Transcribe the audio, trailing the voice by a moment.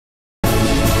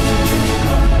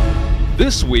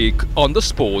This week on the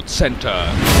Sports Centre.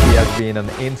 He has been an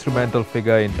instrumental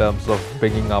figure in terms of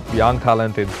bringing up young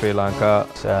talent in Sri Lanka.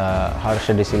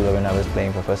 Angelo when I was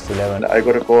playing for first 11. I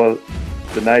got a call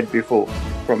the night before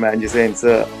from Angie saying,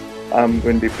 "Sir, I'm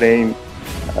going to be playing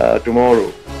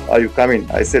tomorrow. Are you coming?"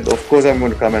 I said, "Of course I'm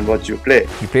going to come and watch you play."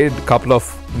 He played a couple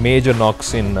of major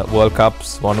knocks in World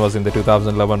Cups. One was in the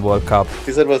 2011 World Cup.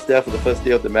 Thisara was there for the first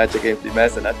day of the match against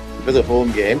Dimuth. It was a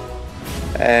home game.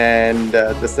 And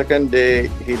the second day,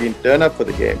 he didn't turn up for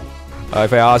the game.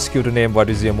 If I ask you to name what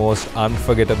is your most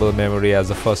unforgettable memory as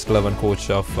a first 11 coach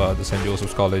of the St.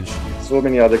 Joseph's College? So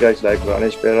many other guys like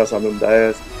Ranesh Pera, Samum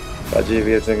Dias, Rajiv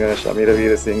Veerasinghe, Shamira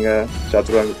Veerasinghe,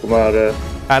 Chaturanga Kumara.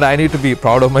 And I need to be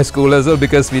proud of my school as well,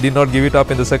 because we did not give it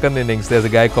up in the second innings. There's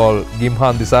a guy called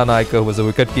Thisara, who was a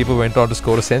wicket-keeper, went on to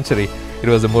score a century. It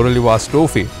was the Murali Vas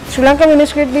Trophy. Sri Lanka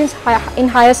Women's Cricket is in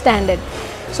higher standard.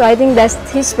 So I think that's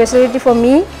his specialty for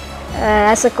me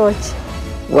as a coach.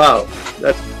 Wow,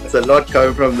 that's a lot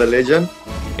coming from the legend.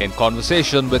 In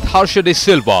conversation with Harsha De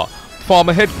Silva,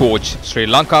 former head coach, Sri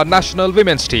Lanka national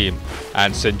women's team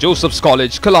and St. Joseph's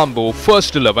College Colombo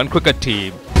first 11 cricket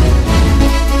team.